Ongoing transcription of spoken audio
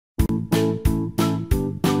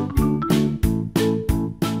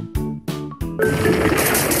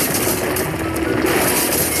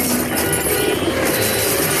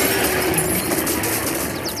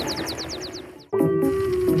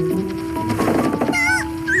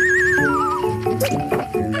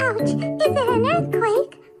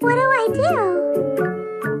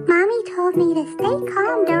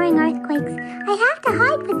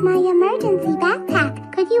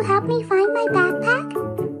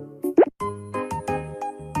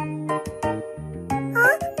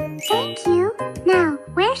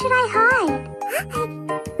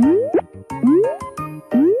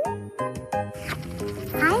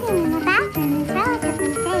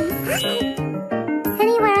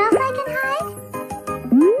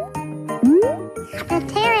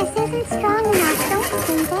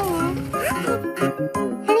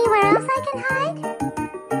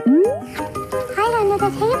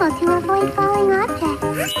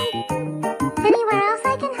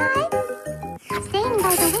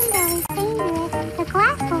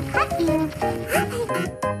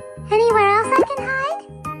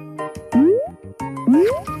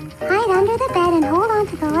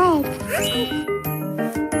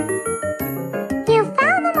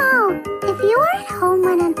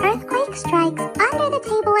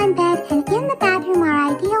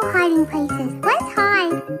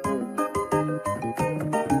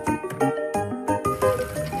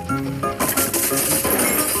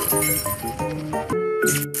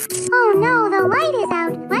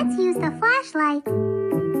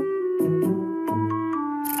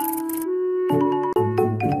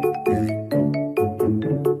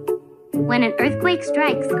When an earthquake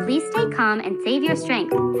strikes, please stay calm and save your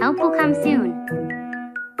strength. Help will come soon.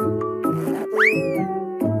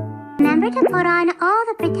 Remember to put on all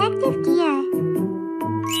the protective gear.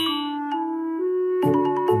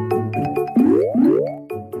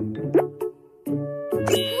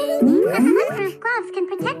 Sunproof gloves can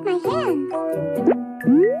protect my hands.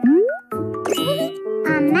 A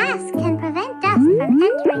mask can prevent dust from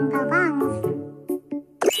entering the lungs.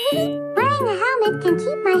 Wearing a helmet can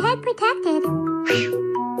keep my head protected.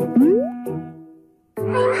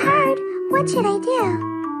 I'm hurt. What should I do?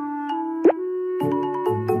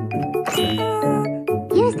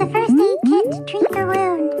 Use the first aid kit to treat the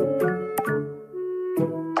wound.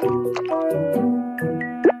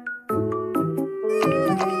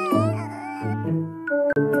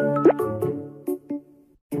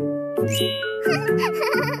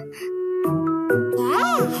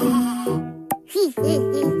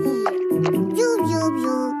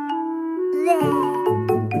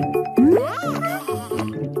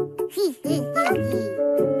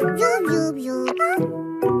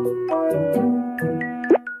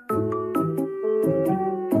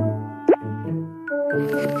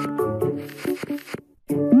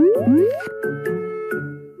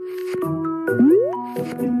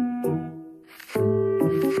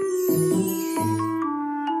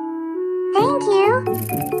 Thank you.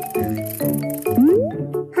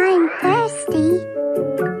 I'm thirsty.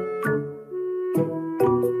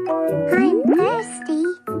 I'm thirsty.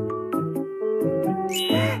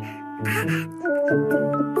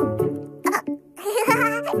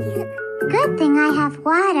 Good thing I have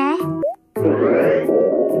water.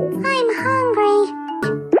 I'm hungry.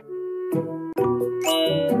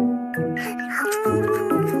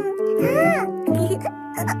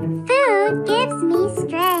 Food gives me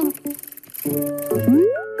strength.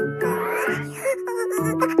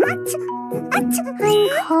 I'm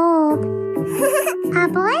cold. A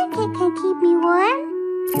blanket can keep me warm.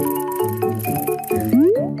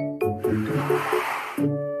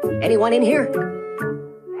 Anyone in here?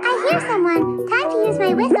 I hear someone. Time to use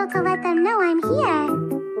my whistle to let them know I'm here.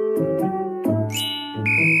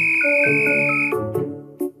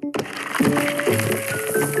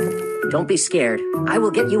 Don't be scared. I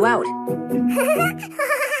will get you out.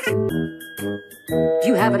 Do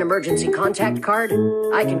you have an emergency contact card?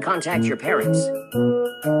 I can contact your parents.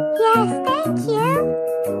 Yes, thank you.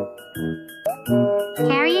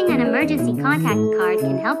 Carrying an emergency contact card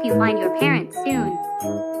can help you find your parents soon.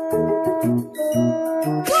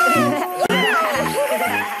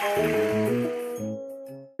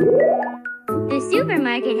 The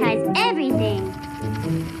supermarket has everything.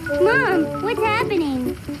 Mom, what's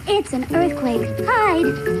happening? It's an earthquake. Hide.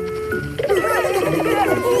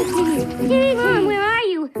 Mom, where are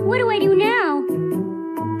you? What do I do now?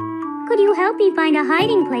 Could you help me find a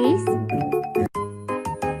hiding place?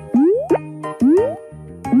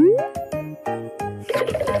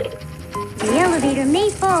 The elevator may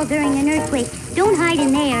fall during an earthquake. Don't hide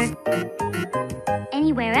in there.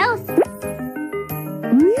 Anywhere else?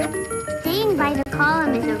 Staying by the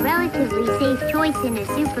column is a relatively safe choice in a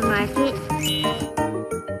supermarket.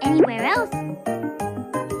 Any Anywhere else?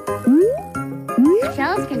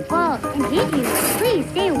 Shells can fall and hit you. Please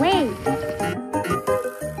stay away.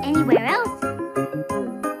 Anywhere else?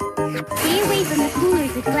 Stay away from the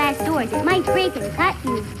coolers with glass doors. It might break and cut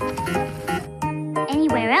you.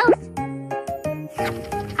 Anywhere else?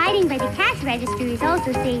 Hiding by the cash register is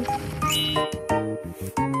also safe.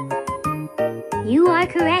 You are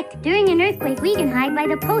correct. During an earthquake, we can hide by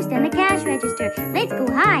the post and the cash register. Let's go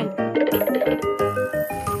hide.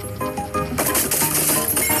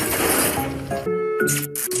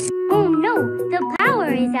 Oh no, the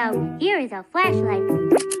power is out. Here is a flashlight.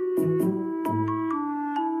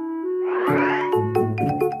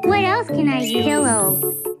 What else can I use? Pillow,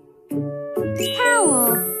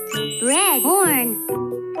 towel, bread, corn,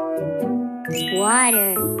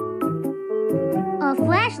 water. A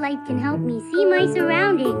flashlight can help me see my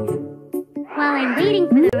surroundings. While I'm waiting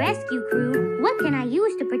for the rescue crew, what can I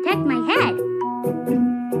use to protect my head?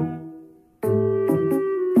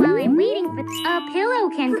 While I'm waiting for... A pillow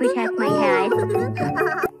can protect my head.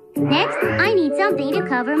 Next, I need something to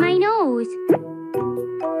cover my nose.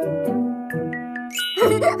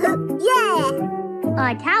 Yeah!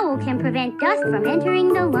 A towel can prevent dust from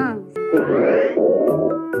entering the lungs.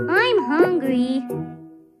 I'm hungry.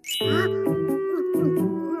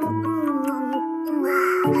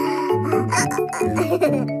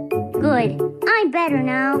 Good. I'm better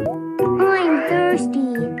now. I'm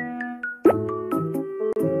thirsty.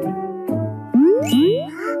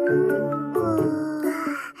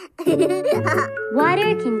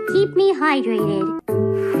 Water can keep me hydrated.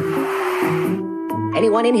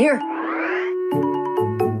 Anyone in here?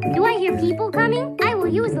 Do I hear people coming? I will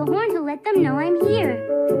use the horn to let them know I'm here.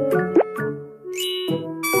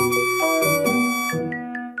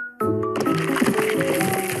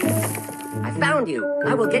 Found you.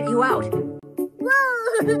 I will get you out.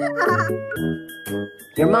 Whoa!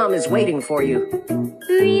 Your mom is waiting for you.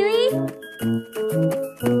 Really?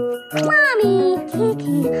 Mommy!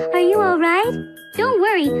 Kiki, are you alright? Don't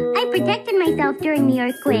worry, I protected myself during the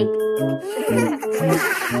earthquake.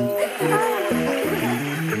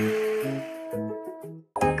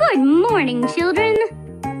 Good morning, children.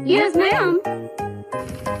 Yes, ma'am.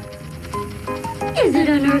 Is it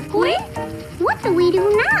an earthquake? What do we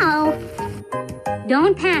do now?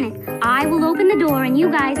 Don't panic. I will open the door and you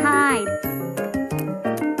guys hide.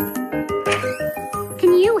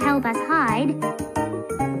 Can you help us hide?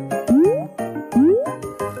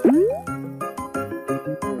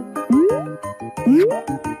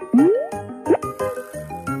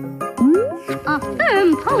 A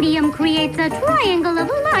firm podium creates a triangle of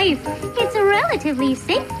life. It's relatively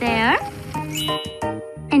safe there.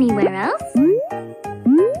 Anywhere else?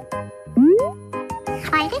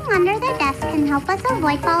 Hiding under the desk can help us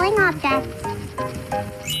avoid falling objects.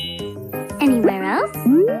 Anywhere else?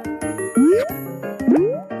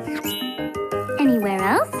 Anywhere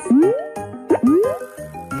else?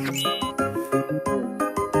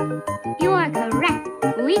 You are correct.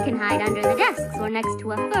 We can hide under the desks or next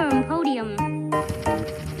to a firm podium.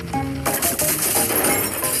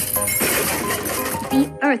 The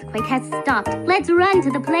earthquake has stopped. Let's run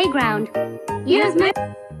to the playground. Yes, ma'am.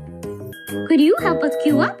 Could you help us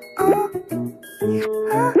queue up?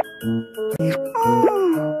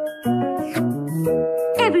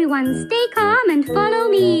 Everyone stay calm and follow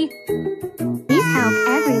me. Please help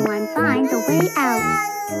everyone find the way out.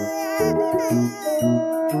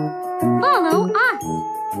 Follow us.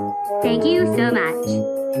 Thank you so much.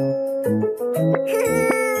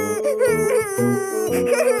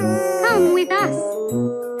 Come with us.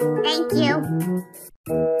 Thank you.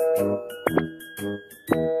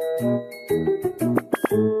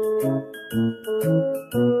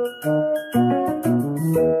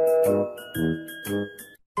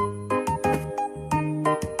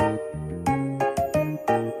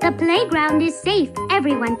 The playground is safe.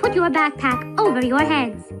 Everyone put your backpack over your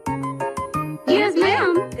heads. Yes,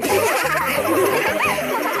 ma'am.